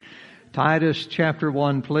Titus chapter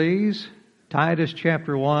 1, please. Titus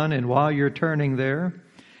chapter 1, and while you're turning there,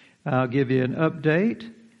 I'll give you an update.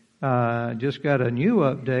 Just got a new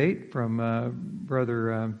update from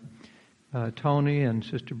Brother Tony and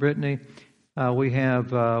Sister Brittany. We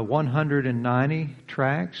have 190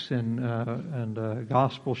 tracts and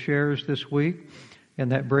gospel shares this week,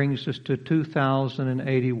 and that brings us to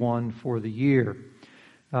 2,081 for the year.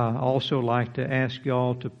 Also like to ask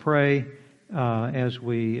y'all to pray as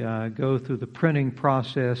we go through the printing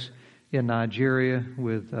process in Nigeria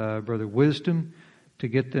with Brother Wisdom to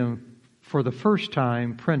get them for the first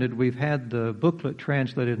time printed. We've had the booklet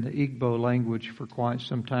translated in the Igbo language for quite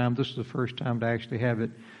some time. This is the first time to actually have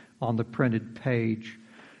it on the printed page.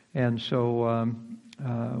 And so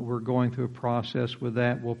we're going through a process with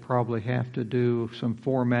that. We'll probably have to do some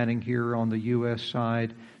formatting here on the U.S.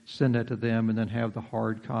 side, send that to them, and then have the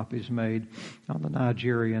hard copies made on the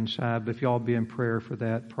Nigerian side. But if y'all be in prayer for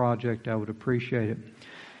that project, I would appreciate it.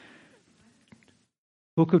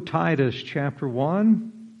 Book of Titus, chapter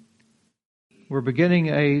 1. We're beginning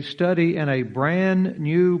a study in a brand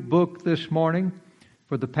new book this morning.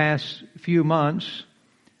 For the past few months,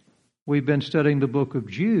 we've been studying the book of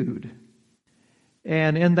Jude.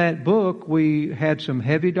 And in that book, we had some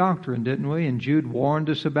heavy doctrine, didn't we? And Jude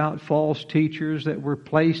warned us about false teachers that were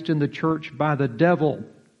placed in the church by the devil.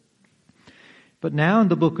 But now in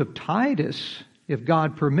the book of Titus, if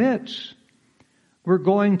God permits, we're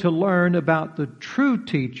going to learn about the true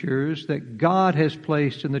teachers that God has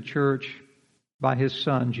placed in the church by His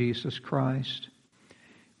Son, Jesus Christ.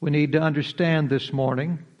 We need to understand this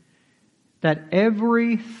morning that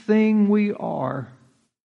everything we are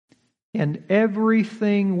and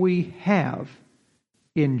everything we have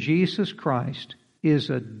in Jesus Christ is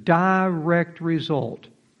a direct result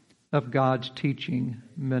of God's teaching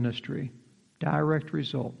ministry. Direct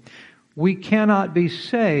result. We cannot be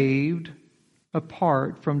saved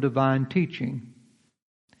apart from divine teaching.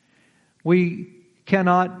 We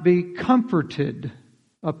cannot be comforted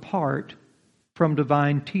apart from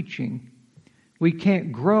divine teaching. We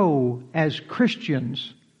can't grow as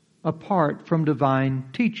Christians apart from divine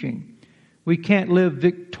teaching. We can't live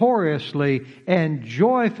victoriously and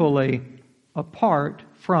joyfully apart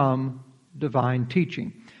from divine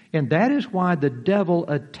teaching. And that is why the devil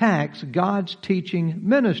attacks God's teaching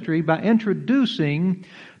ministry by introducing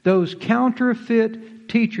those counterfeit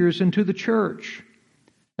teachers into the church.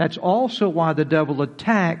 That's also why the devil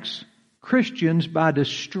attacks Christians by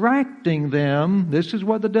distracting them. This is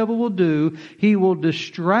what the devil will do. He will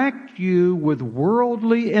distract you with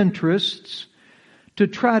worldly interests to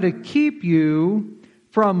try to keep you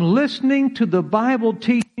from listening to the Bible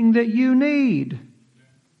teaching that you need.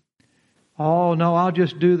 Oh, no, I'll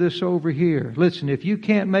just do this over here. Listen, if you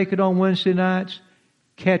can't make it on Wednesday nights,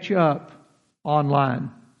 catch up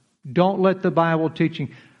online. Don't let the Bible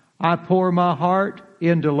teaching. I pour my heart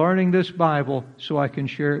into learning this Bible so I can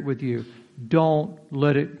share it with you. Don't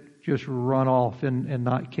let it just run off and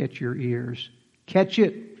not catch your ears. Catch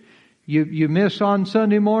it. You miss on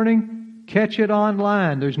Sunday morning, catch it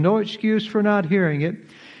online. There's no excuse for not hearing it.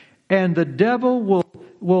 And the devil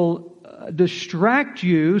will distract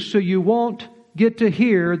you so you won't get to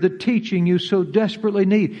hear the teaching you so desperately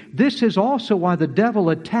need. This is also why the devil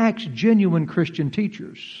attacks genuine Christian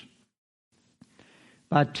teachers.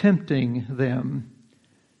 By tempting them,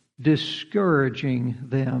 discouraging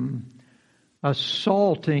them,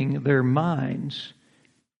 assaulting their minds,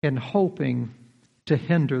 and hoping to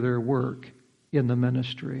hinder their work in the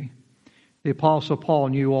ministry. The Apostle Paul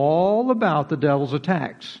knew all about the devil's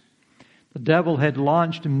attacks. The devil had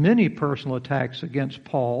launched many personal attacks against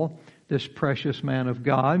Paul, this precious man of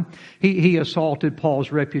God. He assaulted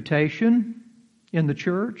Paul's reputation in the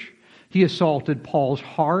church. He assaulted Paul's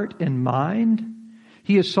heart and mind.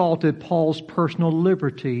 He assaulted Paul's personal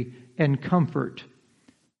liberty and comfort.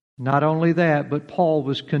 Not only that, but Paul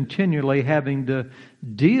was continually having to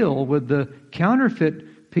deal with the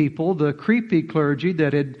counterfeit people, the creepy clergy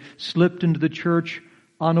that had slipped into the church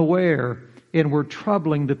unaware and were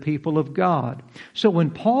troubling the people of God. So when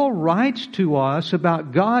Paul writes to us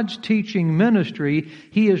about God's teaching ministry,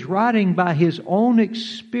 he is writing by his own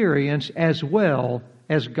experience as well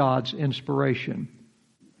as God's inspiration.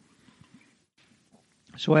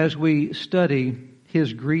 So as we study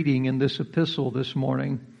his greeting in this epistle this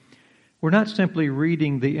morning, we're not simply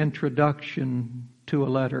reading the introduction to a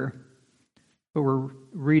letter, but we're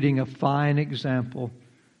reading a fine example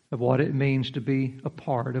of what it means to be a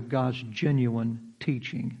part of God's genuine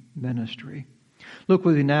teaching ministry. Look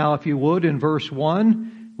with me now, if you would, in verse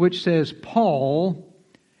 1, which says, Paul,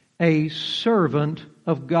 a servant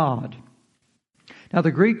of God. Now,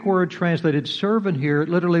 the Greek word translated servant here, it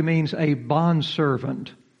literally means a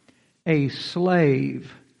bondservant, a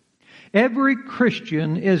slave. Every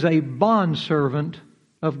Christian is a bondservant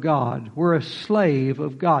of God. We're a slave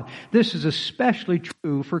of God. This is especially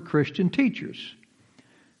true for Christian teachers.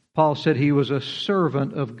 Paul said he was a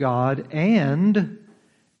servant of God and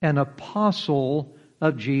an apostle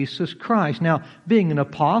of Jesus Christ. Now, being an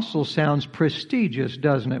apostle sounds prestigious,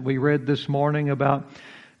 doesn't it? We read this morning about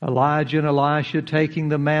Elijah and Elisha taking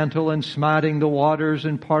the mantle and smiting the waters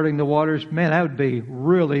and parting the waters. Man, that would be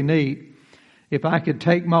really neat. If I could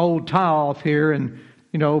take my old tie off here and,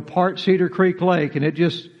 part Cedar Creek Lake and it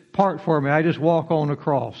just part for me. I just walk on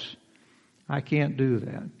across. I can't do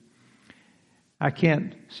that. I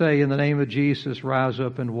can't say in the name of Jesus, rise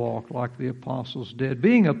up and walk like the apostles did.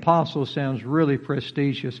 Being an apostle sounds really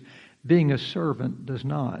prestigious. Being a servant does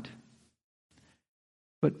not.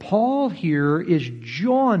 But Paul here is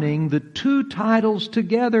joining the two titles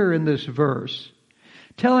together in this verse,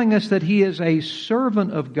 telling us that he is a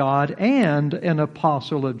servant of God and an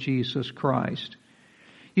apostle of Jesus Christ.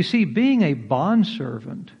 You see, being a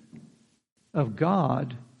bondservant of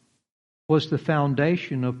God was the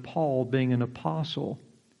foundation of Paul being an apostle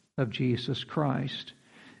of Jesus Christ.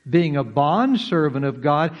 Being a bondservant of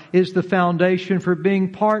God is the foundation for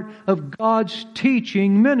being part of God's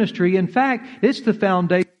teaching ministry. In fact, it's the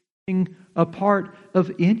foundation a part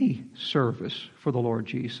of any service for the Lord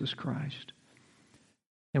Jesus Christ.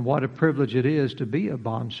 And what a privilege it is to be a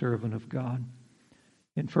bondservant of God.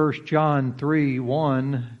 In 1 John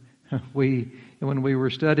 3:1, when we were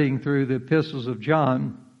studying through the epistles of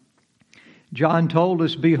John told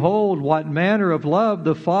us, "Behold, what manner of love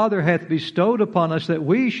the Father hath bestowed upon us, that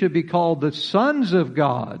we should be called the sons of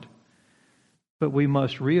God." But we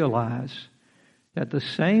must realize that the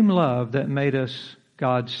same love that made us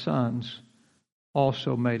God's sons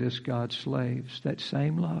also made us God's slaves. That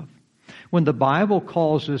same love. When the Bible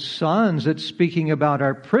calls us sons, it's speaking about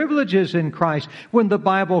our privileges in Christ. When the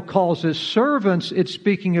Bible calls us servants, it's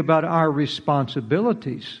speaking about our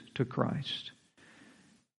responsibilities to Christ.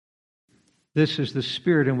 This is the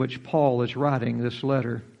spirit in which Paul is writing this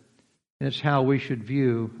letter. And it's how we should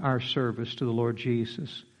view our service to the Lord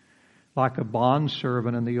Jesus. Like a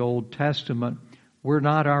bondservant in the Old Testament, we're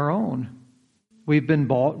not our own. We've been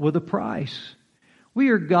bought with a price. We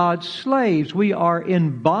are God's slaves. We are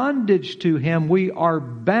in bondage to Him. We are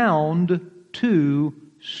bound to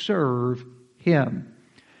serve Him.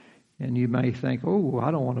 And you may think, oh, I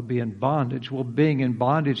don't want to be in bondage. Well, being in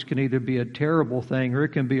bondage can either be a terrible thing or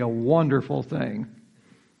it can be a wonderful thing.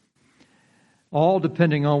 All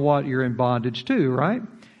depending on what you're in bondage to, right?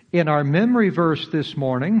 In our memory verse this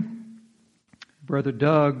morning, Brother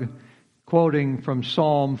Doug, quoting from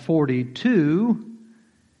Psalm 42,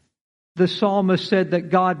 the psalmist said that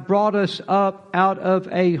God brought us up out of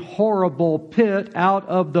a horrible pit, out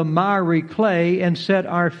of the miry clay, and set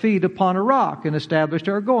our feet upon a rock and established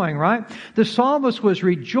our going, right? The psalmist was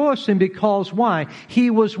rejoicing because why? He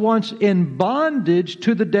was once in bondage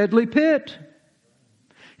to the deadly pit.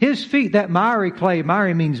 His feet, that miry clay,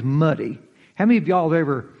 miry means muddy. How many of y'all have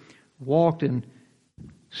ever walked and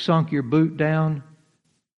sunk your boot down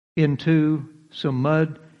into some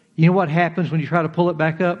mud? You know what happens when you try to pull it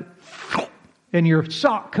back up? And your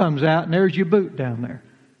sock comes out and there's your boot down there.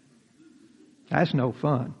 That's no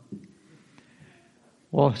fun.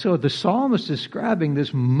 Well, so the psalmist is describing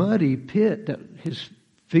this muddy pit that his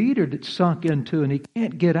feet are sunk into and he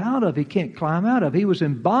can't get out of. He can't climb out of. He was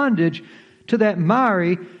in bondage to that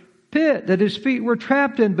miry pit that his feet were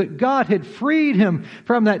trapped in, but God had freed him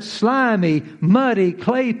from that slimy, muddy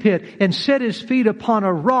clay pit and set his feet upon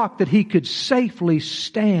a rock that he could safely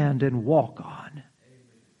stand and walk on.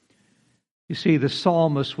 You see, the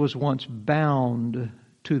psalmist was once bound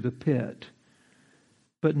to the pit,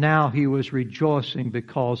 but now he was rejoicing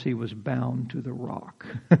because he was bound to the rock.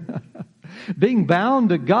 Being bound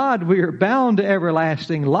to God, we are bound to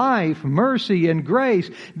everlasting life, mercy, and grace.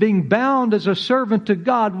 Being bound as a servant to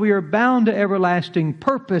God, we are bound to everlasting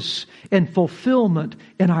purpose and fulfillment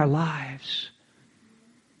in our lives.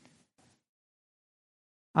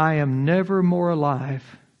 I am never more alive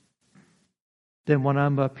than when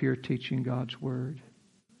I'm up here teaching God's Word.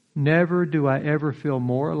 Never do I ever feel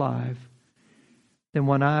more alive than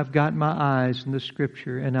when I've got my eyes in the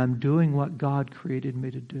Scripture and I'm doing what God created me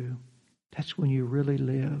to do. That's when you really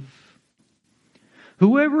live.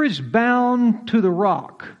 Whoever is bound to the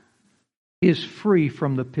rock is free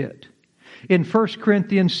from the pit. In 1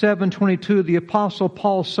 Corinthians 7:22, the Apostle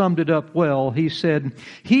Paul summed it up well. He said,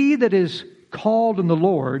 "He that is called in the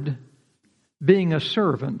Lord, being a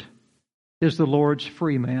servant, is the Lord's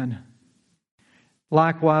free man."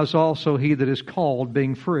 Likewise also he that is called,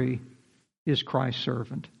 being free, is Christ's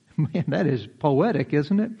servant. Man, that is poetic,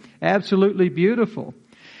 isn't it? Absolutely beautiful.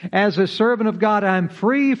 As a servant of God, I am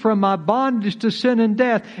free from my bondage to sin and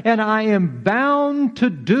death, and I am bound to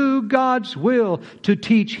do God's will, to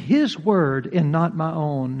teach His word and not my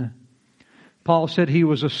own. Paul said he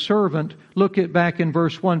was a servant. Look at back in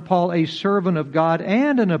verse 1. Paul, a servant of God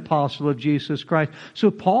and an apostle of Jesus Christ.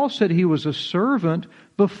 So Paul said he was a servant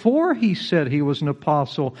before he said he was an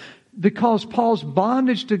apostle, because Paul's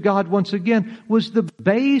bondage to God, once again, was the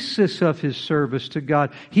basis of his service to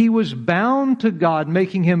God. He was bound to God,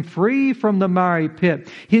 making him free from the miry pit.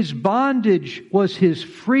 His bondage was his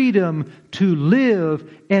freedom to live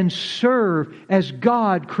and serve as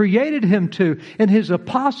God created him to. And his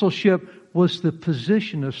apostleship was the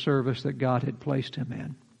position of service that God had placed him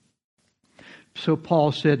in. So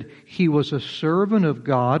Paul said he was a servant of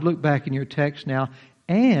God. Look back in your text now.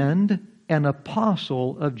 And an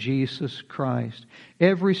apostle of Jesus Christ.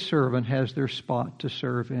 Every servant has their spot to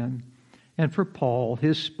serve in. And for Paul,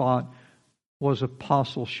 his spot was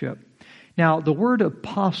apostleship. Now, the word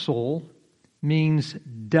apostle means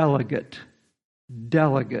delegate.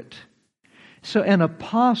 Delegate. So an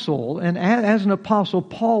apostle, and as an apostle,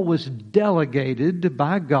 Paul was delegated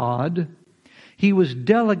by God. He was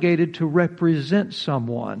delegated to represent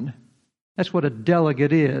someone. That's what a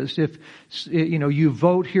delegate is. If you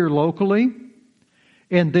vote here locally,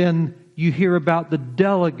 and then you hear about the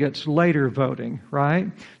delegates later voting,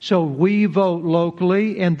 right? So we vote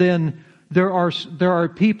locally, and then there are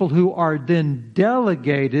people who are then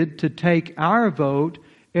delegated to take our vote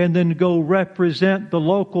and then go represent the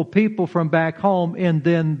local people from back home, and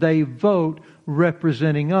then they vote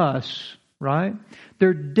representing us, right?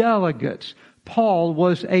 They're delegates. Paul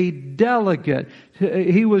was a delegate.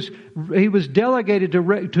 He was delegated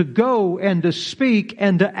to go and to speak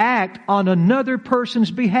and to act on another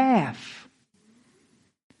person's behalf.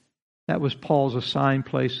 That was Paul's assigned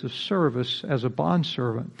place of service as a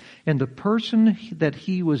bondservant. And the person that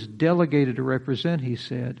he was delegated to represent, he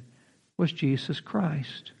said, was Jesus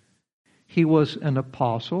Christ. He was an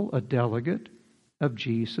apostle, a delegate of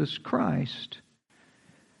Jesus Christ.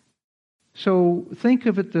 So think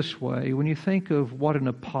of it this way. When you think of what an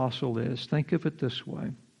apostle is, think of it this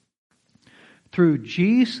way. Through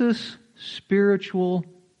Jesus' spiritual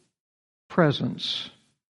presence,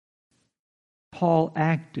 Paul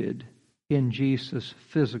acted in Jesus'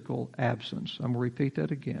 physical absence. I'm going to repeat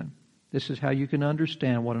that again. This is how you can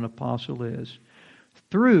understand what an apostle is.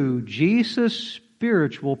 Through Jesus'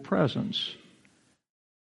 spiritual presence,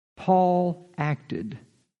 Paul acted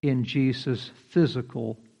in Jesus'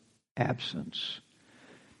 physical absence.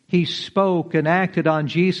 He spoke and acted on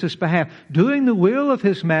Jesus' behalf, doing the will of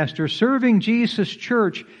his master, serving Jesus'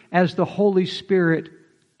 church as the Holy Spirit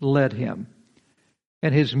led him.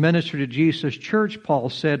 And his ministry to Jesus' church, Paul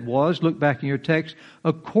said, was, look back in your text,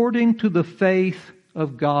 according to the faith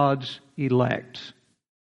of God's elect.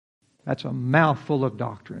 That's a mouthful of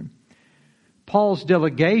doctrine. Paul's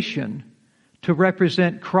delegation to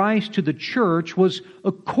represent Christ to the church was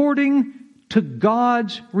according to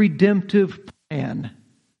God's redemptive plan.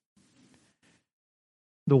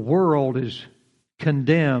 The world is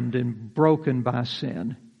condemned and broken by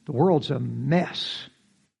sin. The world's a mess.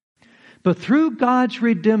 But through God's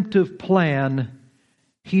redemptive plan,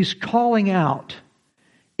 He's calling out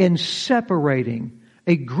and separating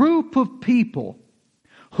a group of people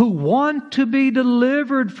who want to be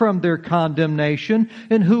delivered from their condemnation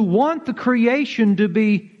and who want the creation to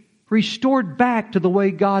be restored back to the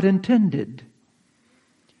way God intended.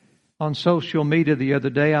 On social media the other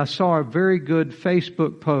day, I saw a very good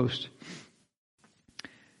Facebook post.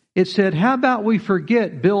 It said, how about we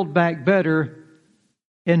forget Build Back Better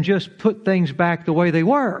and just put things back the way they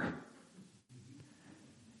were?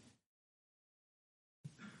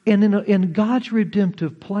 And in God's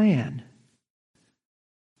redemptive plan,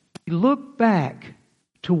 look back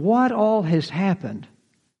to what all has happened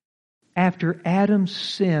after Adam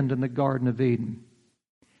sinned in the Garden of Eden.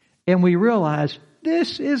 And we realize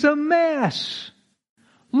this is a mess.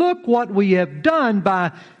 Look what we have done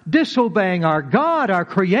by disobeying our God, our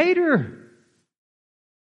Creator.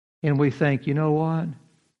 And we think, you know what?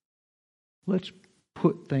 Let's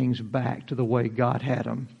put things back to the way God had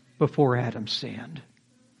them before Adam sinned.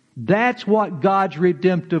 That's what God's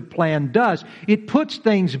redemptive plan does. It puts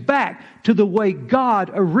things back to the way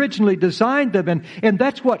God originally designed them. And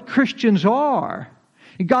that's what Christians are.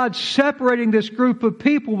 God's separating this group of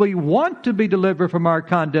people. We want to be delivered from our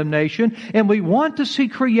condemnation, and we want to see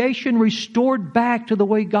creation restored back to the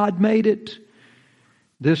way God made it.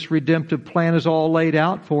 This redemptive plan is all laid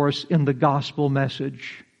out for us in the gospel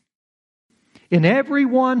message. And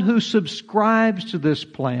everyone who subscribes to this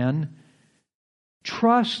plan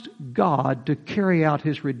trusts God to carry out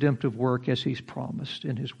His redemptive work as He's promised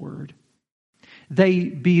in His Word. They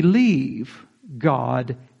believe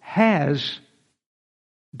God has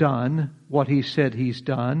done what He said He's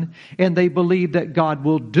done, and they believe that God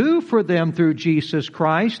will do for them through Jesus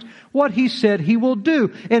Christ what He said He will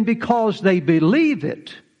do. And because they believe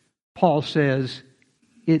it, Paul says,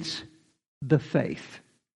 it's the faith.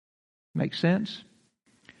 Make sense?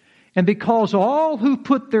 And because all who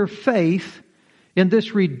put their faith in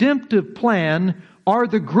this redemptive plan are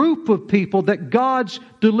the group of people that God's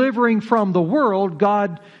delivering from the world,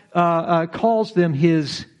 God calls them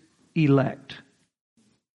His elect.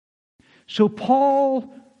 So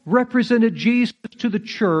Paul represented Jesus to the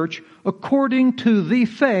church according to the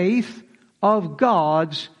faith of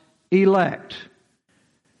God's elect.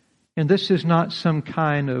 And this is not some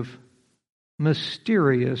kind of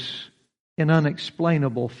mysterious and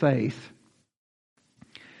unexplainable faith.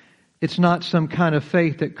 It's not some kind of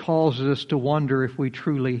faith that causes us to wonder if we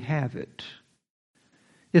truly have it.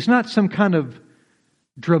 It's not some kind of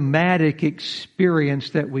dramatic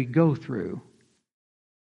experience that we go through.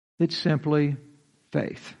 It's simply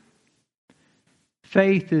faith.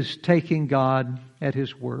 Faith is taking God at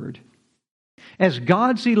His word. As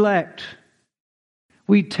God's elect,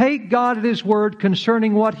 we take God at His word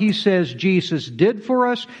concerning what He says Jesus did for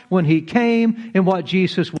us when He came and what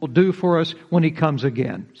Jesus will do for us when He comes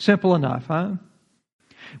again. Simple enough, huh?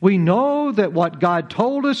 We know that what God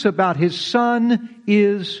told us about His Son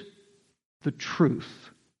is the truth.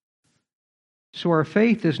 So our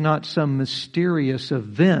faith is not some mysterious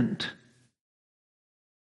event.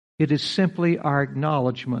 It is simply our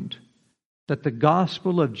acknowledgement that the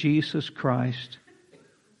gospel of Jesus Christ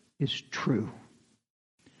is true.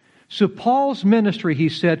 So Paul's ministry, he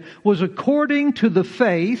said, was according to the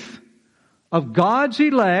faith of God's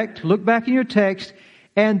elect, look back in your text,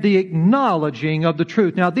 and the acknowledging of the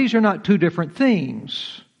truth. Now, these are not two different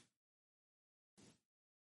things.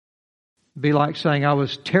 It'd be like saying I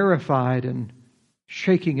was terrified and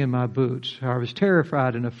shaking in my boots, or I was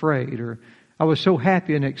terrified and afraid, or I was so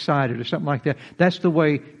happy and excited, or something like that. That's the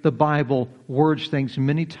way the Bible words things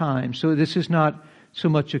many times. So this is not so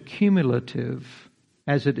much accumulative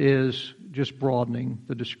as it is just broadening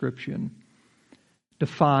the description,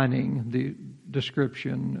 defining the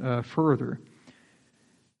description further.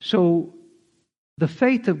 So the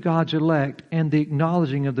faith of God's elect and the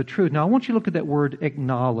acknowledging of the truth. Now I want you to look at that word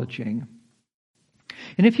acknowledging.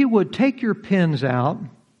 And if you would, take your pens out,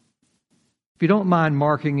 if you don't mind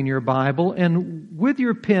marking in your Bible, and with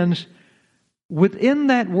your pens, within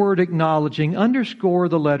that word acknowledging, underscore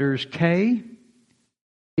the letters K,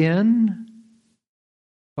 N,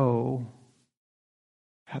 O.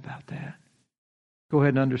 How about that? Go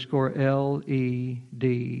ahead and underscore L, E,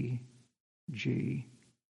 D, G.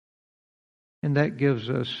 And that gives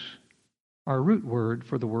us our root word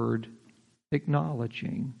for the word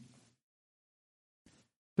acknowledging.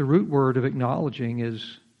 The root word of acknowledging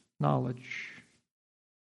is knowledge.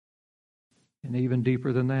 And even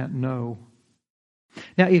deeper than that, know.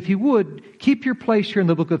 Now, if you would, keep your place here in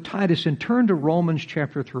the book of Titus and turn to Romans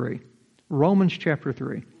chapter 3. Romans chapter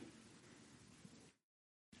 3.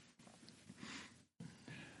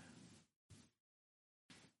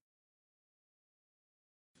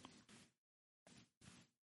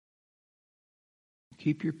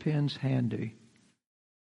 Keep your pens handy.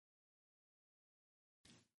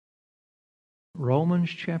 Romans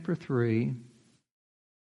chapter 3.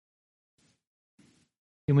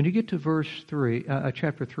 And when you get to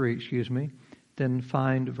chapter 3, then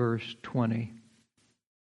find verse 20.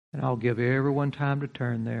 And I'll give everyone time to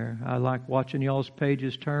turn there. I like watching y'all's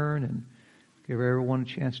pages turn and give everyone a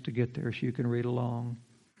chance to get there so you can read along.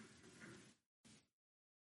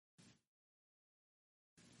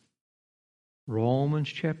 Romans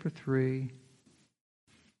chapter 3.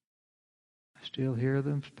 I still hear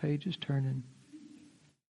them pages turning.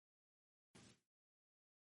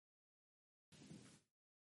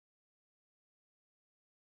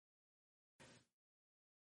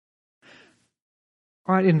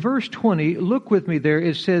 All right, in verse 20, look with me there.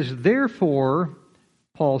 It says, therefore,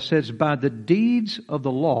 Paul says, by the deeds of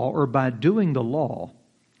the law, or by doing the law,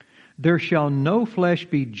 there shall no flesh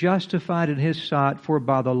be justified in his sight, for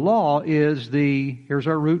by the law is here's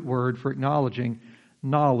our root word for acknowledging,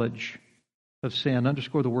 knowledge of sin.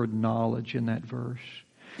 Underscore the word knowledge in that verse.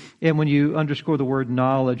 And when you underscore the word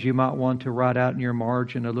knowledge, you might want to write out in your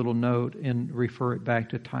margin a little note and refer it back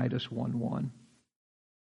to Titus 1:1.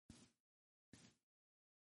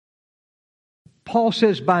 Paul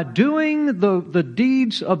says, by doing the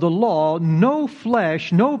deeds of the law, no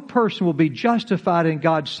flesh, no person will be justified in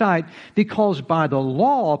God's sight, because by the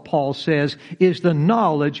law, Paul says, is the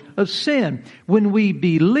knowledge of sin. When we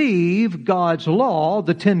believe God's law,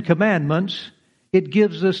 the Ten Commandments, it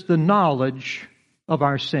gives us the knowledge of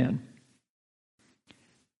our sin.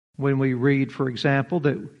 When we read, for example,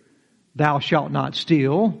 that thou shalt not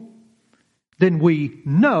steal, then we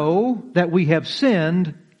know that we have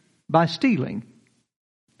sinned by stealing.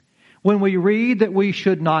 When we read that we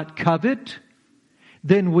should not covet,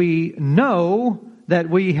 then we know that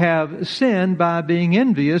we have sinned by being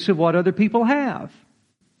envious of what other people have.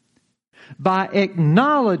 By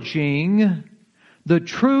acknowledging the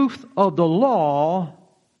truth of the law,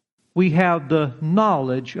 we have the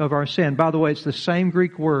knowledge of our sin. By the way, it's the same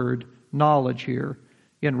Greek word, knowledge, here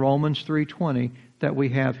in Romans 3:20 that we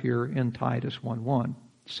have here in Titus 1:1.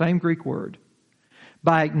 Same Greek word.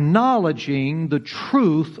 By acknowledging the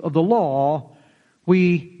truth of the law,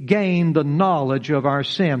 we gain the knowledge of our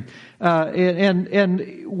sin.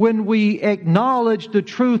 And when we acknowledge the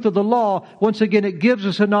truth of the law, once again, it gives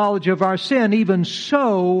us a knowledge of our sin. Even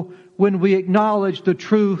so, when we acknowledge the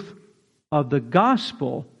truth of the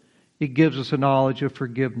gospel, it gives us a knowledge of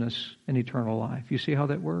forgiveness and eternal life. You see how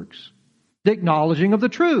that works? The acknowledging of the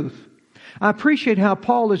truth. I appreciate how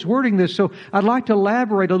Paul is wording this, so I'd like to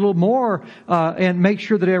elaborate a little more and make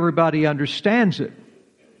sure that everybody understands it.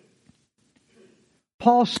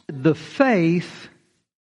 Paul said the faith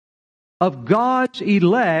of God's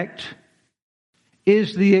elect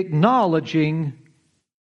is the acknowledging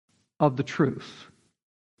of the truth.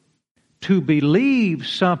 To believe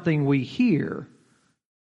something we hear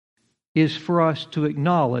is for us to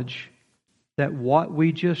acknowledge that what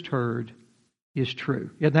we just heard is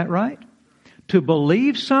true. Isn't that right? To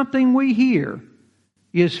believe something we hear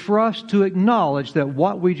is for us to acknowledge that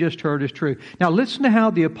what we just heard is true. Now listen to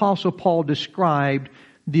how the Apostle Paul described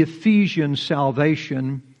the Ephesian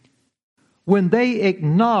salvation when they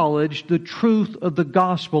acknowledged the truth of the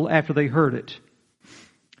gospel after they heard it.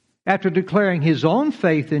 After declaring his own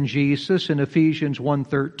faith in Jesus in Ephesians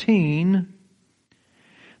 1:13,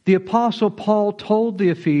 the Apostle Paul told the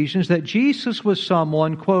Ephesians that Jesus was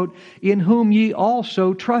someone, quote, in whom ye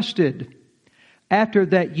also trusted, after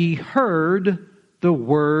that ye heard the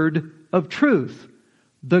word of truth,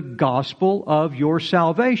 the gospel of your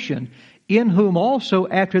salvation, in whom also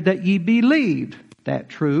after that ye believed that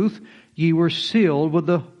truth, ye were sealed with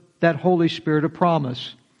that Holy Spirit of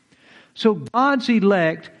promise. So God's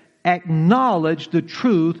elect acknowledge the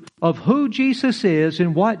truth of who Jesus is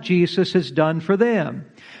and what Jesus has done for them.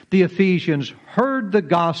 The Ephesians heard the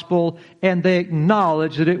gospel and they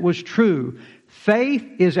acknowledged that it was true. Faith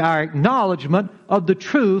is our acknowledgement of the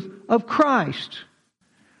truth of Christ.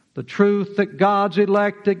 The truth that God's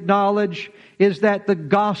elect acknowledge is that the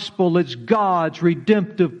gospel is God's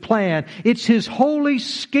redemptive plan. It's His holy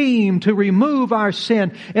scheme to remove our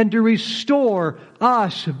sin and to restore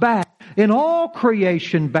us back in all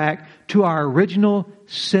creation back to our original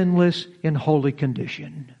sinless and holy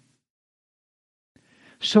condition.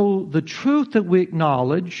 So the truth that we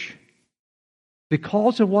acknowledge,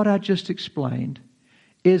 because of what I just explained,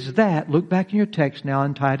 is that, look back in your text now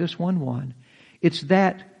in Titus 1:1, it's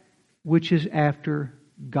that which is after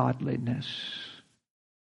godliness.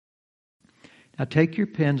 Now take your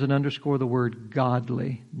pens and underscore the word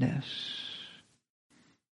godliness.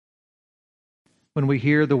 When we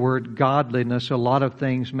hear the word godliness, a lot of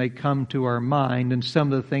things may come to our mind, and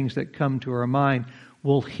some of the things that come to our mind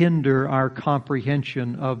will hinder our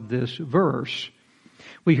comprehension of this verse.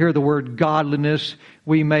 We hear the word godliness,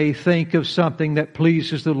 we may think of something that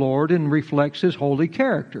pleases the Lord and reflects His holy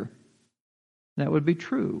character. That would be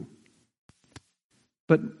true.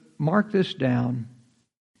 But mark this down.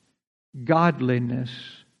 Godliness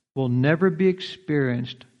will never be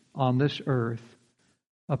experienced on this earth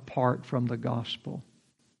apart from the gospel.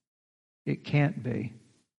 It can't be.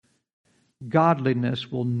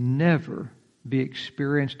 Godliness will never be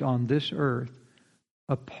experienced on this earth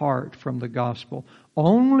apart from the gospel.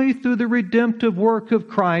 Only through the redemptive work of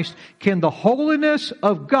Christ can the holiness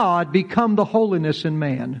of God become the holiness in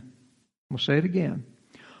man. We'll say it again.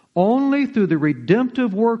 Only through the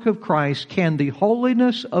redemptive work of Christ can the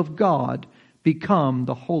holiness of God become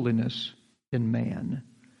the holiness in man.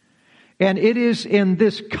 And it is in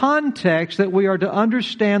this context that we are to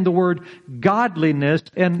understand the word godliness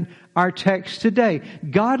in our text today.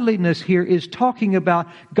 Godliness here is talking about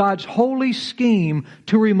God's holy scheme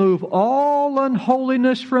to remove all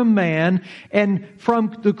unholiness from man and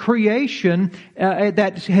from the creation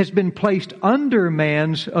that has been placed under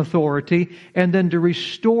man's authority, and then to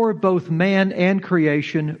restore both man and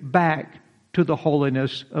creation back to the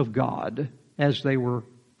holiness of God as they were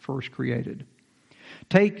first created.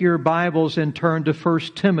 Take your Bibles and turn to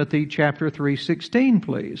 1 Timothy chapter 3:16,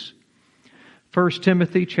 please. 1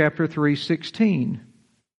 Timothy chapter 3:16.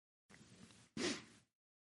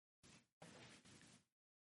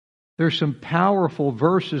 There's some powerful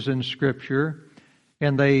verses in Scripture,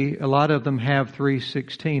 and a lot of them have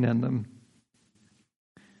 3:16 in them.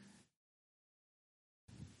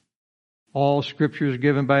 All Scripture is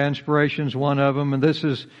given by inspiration is one of them, and this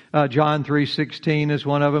is John 3:16 is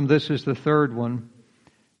one of them. This is the third one,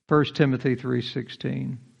 1 Timothy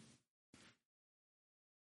 3:16.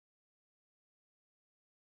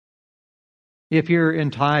 If you're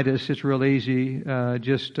in Titus, it's real easy.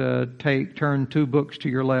 Just turn 2 books to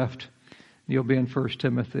your left. You'll be in 1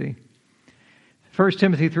 Timothy. 1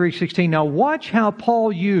 Timothy 3:16. Now watch how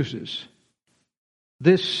Paul uses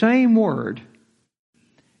this same word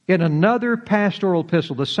in another pastoral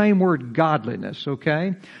epistle, the same word godliness,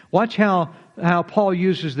 okay? Watch how Paul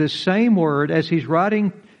uses this same word as he's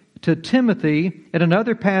writing to Timothy in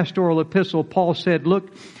another pastoral epistle. Paul said,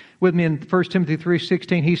 look with me in 1 Timothy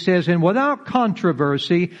 3:16, he says, and without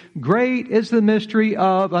controversy, great is the mystery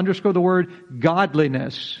of, underscore the word,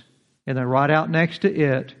 godliness. And then right out next to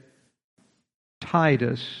it,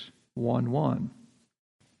 Titus 1:1.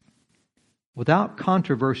 Without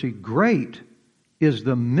controversy, great is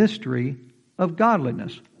the mystery of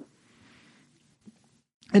godliness.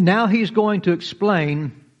 And now he's going to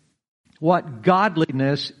explain what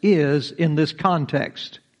godliness is in this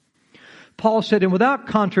context. Paul said, and without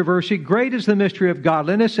controversy, great is the mystery of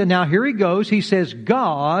godliness. And now here he goes. He says,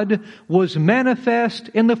 God was manifest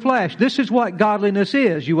in the flesh. This is what godliness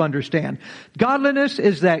is, you understand. Godliness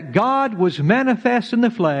is that God was manifest in the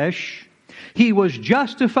flesh. He was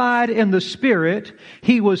justified in the Spirit.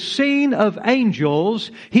 He was seen of angels.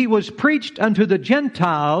 He was preached unto the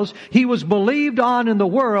Gentiles. He was believed on in the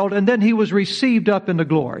world. And then He was received up into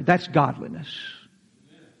glory. That's godliness.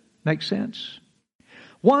 Makes sense?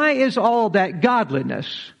 Why is all that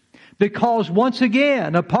godliness? Because once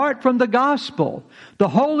again, apart from the gospel, the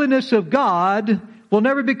holiness of God will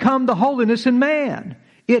never become the holiness in man.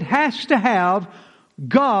 It has to have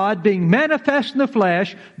God being manifest in the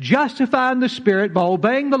flesh, justified in the Spirit by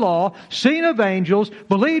obeying the law, seen of angels,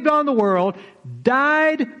 believed on the world,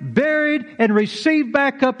 died, buried, and received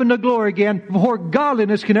back up into glory again before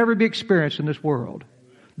godliness can ever be experienced in this world.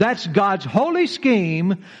 That's God's holy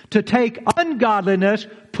scheme to take ungodliness,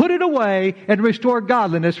 put it away, and restore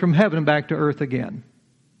godliness from heaven back to earth again.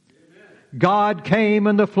 God came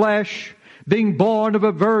in the flesh, being born of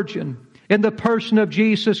a virgin, in the person of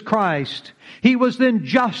Jesus Christ. He was then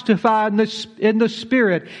justified in the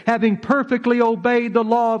Spirit, having perfectly obeyed the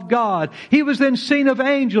law of God. He was then seen of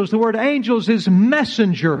angels. The word angels is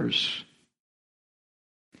messengers.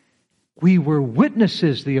 We were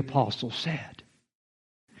witnesses, the apostle said.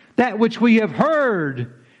 That which we have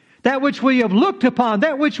heard, that which we have looked upon,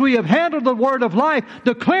 that which we have handled the word of life,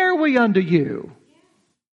 declare we unto you.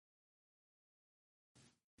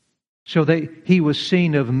 So he was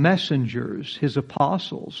seen of messengers, his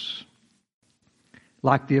apostles,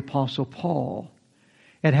 like the apostle Paul.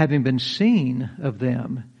 And having been seen of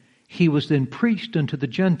them, he was then preached unto the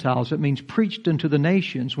Gentiles. It means preached unto the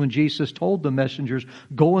nations when Jesus told the messengers,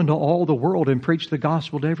 go into all the world and preach the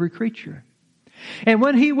gospel to every creature. And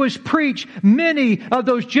when he was preached, many of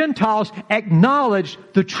those Gentiles acknowledged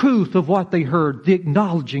the truth of what they heard, the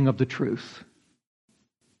acknowledging of the truth.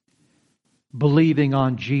 Believing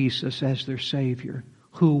on Jesus as their Savior,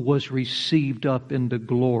 who was received up into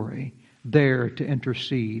glory, there to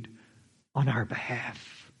intercede on our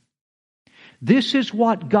behalf. This is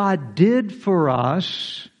what God did for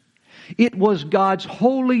us. It was God's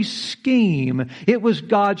holy scheme. It was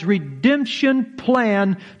God's redemption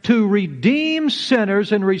plan to redeem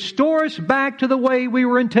sinners and restore us back to the way we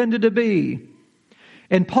were intended to be.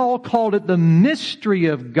 And Paul called it the mystery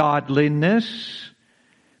of godliness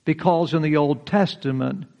because in the Old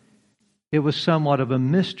Testament it was somewhat of a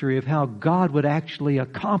mystery of how God would actually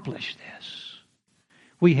accomplish this.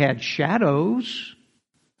 We had shadows,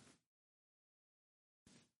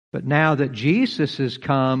 but now that Jesus has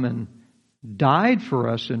come and died for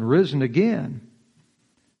us and risen again,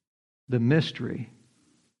 the mystery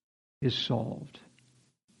is solved.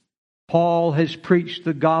 Paul has preached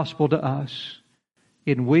the gospel to us,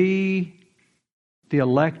 and we, the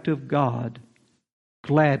elect of God,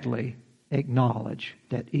 gladly acknowledge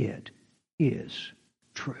that it is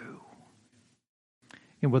true.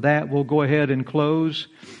 And with that, we'll go ahead and close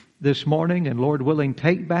this morning, and Lord willing,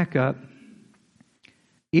 take back up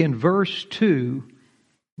in verse 2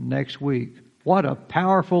 next week. What a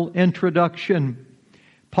powerful introduction.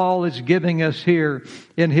 Paul is giving us here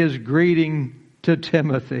in his greeting to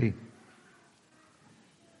Timothy.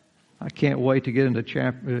 I can't wait to get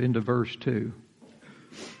into verse 2.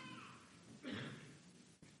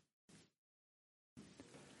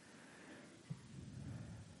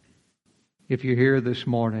 If you're here this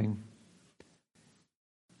morning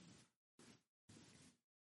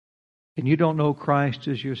and you don't know Christ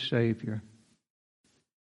as your Savior,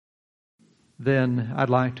 then I'd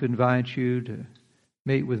like to invite you to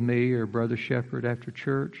meet with me or Brother Shepherd after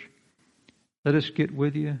church. Let us get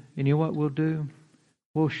with you. And you know what we'll do?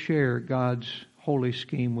 We'll share God's holy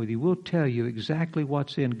scheme with you. We'll tell you exactly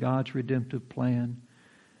what's in God's redemptive plan,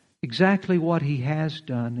 exactly what He has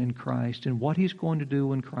done in Christ and what He's going to do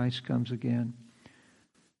when Christ comes again.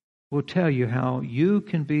 We'll tell you how you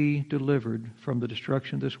can be delivered from the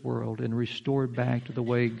destruction of this world and restored back to the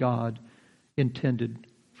way God intended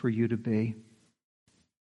for you to be,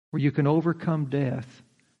 where you can overcome death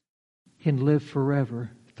and live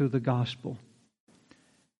forever through the gospel.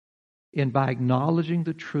 And by acknowledging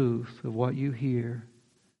the truth of what you hear,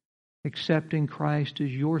 accepting Christ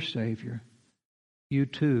as your Savior, you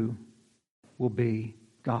too will be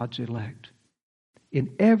God's elect.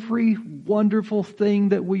 In every wonderful thing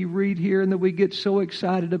that we read here and that we get so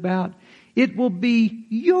excited about, it will be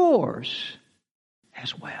yours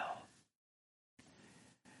as well.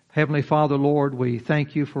 Heavenly Father, Lord, we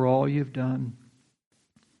thank you for all you've done.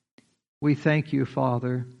 We thank you,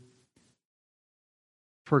 Father,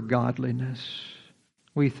 for godliness.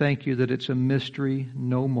 We thank you that it's a mystery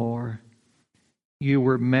no more. You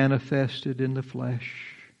were manifested in the flesh.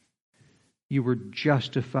 You were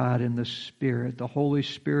justified in the Spirit. The Holy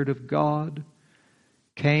Spirit of God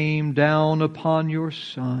came down upon your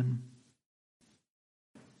Son.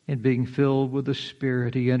 And being filled with the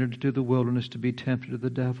Spirit, He entered into the wilderness to be tempted of the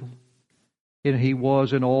devil. And He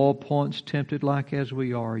was in all points tempted like as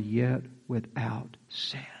we are, yet without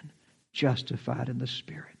sin, justified in the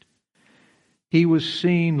Spirit. He was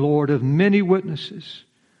seen, Lord, of many witnesses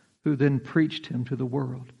who then preached Him to the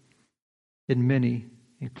world. And many,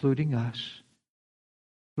 including us,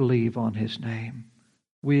 believe on His name.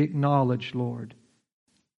 We acknowledge, Lord,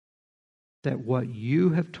 that what you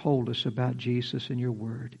have told us about Jesus in your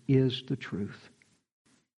word is the truth.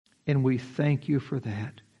 And we thank you for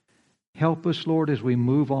that. Help us, Lord, as we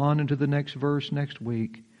move on into the next verse next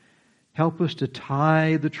week. Help us to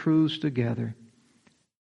tie the truths together.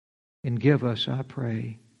 And give us, I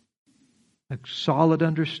pray, a solid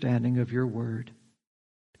understanding of your word.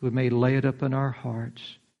 We may lay it up in our hearts,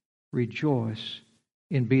 rejoice,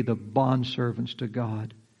 and be the bondservants to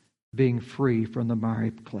God, being free from the miry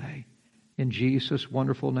clay. In Jesus'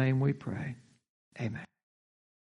 wonderful name we pray. Amen.